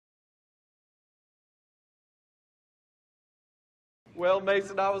Well,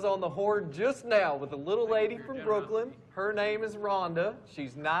 Mason, I was on the horn just now with a little lady from Brooklyn. Her name is Rhonda.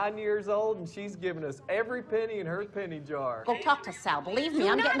 She's 9 years old, and she's giving us every penny in her penny jar. Go talk to Sal. Believe me,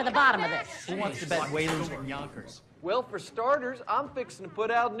 I'm getting to the bottom of this. Who wants to bet Wayland's in Yonkers? Well, for starters, I'm fixing to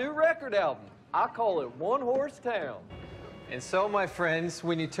put out a new record album. I call it One Horse Town. And so, my friends,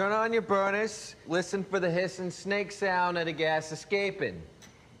 when you turn on your burners, listen for the hissing snake sound of the gas escaping.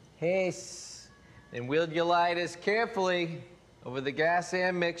 Hiss. Then wield your lighters carefully over the gas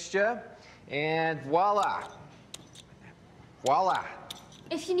air mixture, and voila. Voila.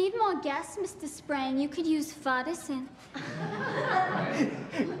 If you need more gas, Mr. Sprang, you could use Fodison.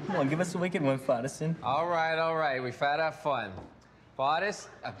 Come on, give us a wicked one, Fodison. All right, we've had our fun.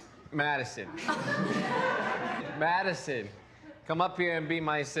 Madison. Madison, come up here and be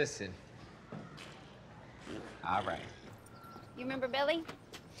my assistant. All right. You remember Billy?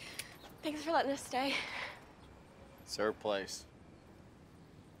 Thanks for letting us stay. It's her place.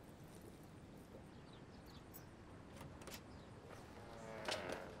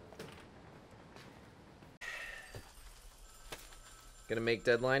 Gonna make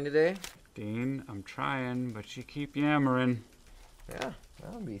deadline today? Dean, I'm trying, but you keep yammering. Yeah,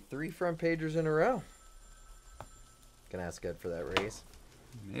 that'll be 3 front pagers in a row. Gonna ask Ed for that raise.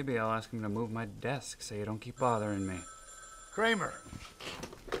 Maybe I'll ask him to move my desk so you don't keep bothering me. Kramer.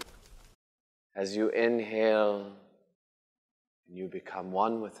 As you inhale, and you become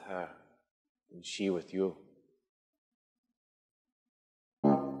one with her, and she with you.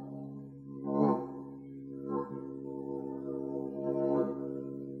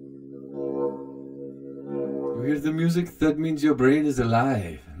 You hear the music? That means your brain is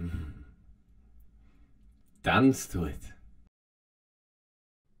alive. Dance to it.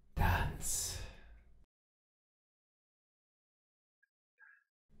 Dance.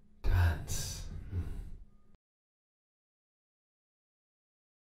 Dance.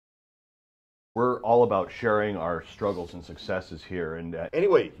 We're all about sharing our struggles and successes here, and any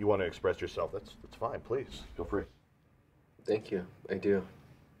way you want to express yourself, that's fine. Please, feel free. Thank you. I do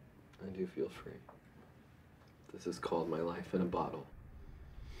feel free. This is called My Life in a Bottle.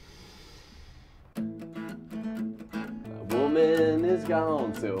 A woman is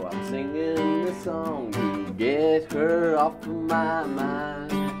gone, so I'm singing this song to get her off of my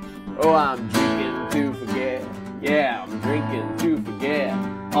mind. Oh, I'm drinking to forget. Yeah, I'm drinking to forget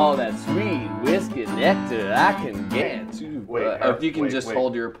all that sweet whiskey nectar I can get. If you can just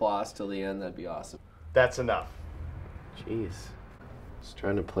hold your applause till the end, that'd be awesome. That's enough. Jeez. Just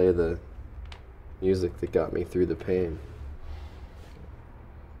trying to play the music that got me through the pain.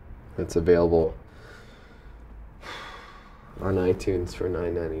 It's available on iTunes for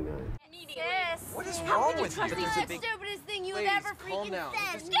 $9.99. What is wrong with you? This is the stupidest thing you have ever freaking down.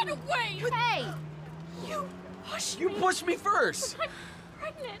 said. Get away! Hey! You pushed me. You pushed me first. I'm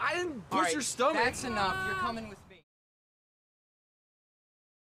pregnant. I didn't push your stomach. That's enough. You're coming with me.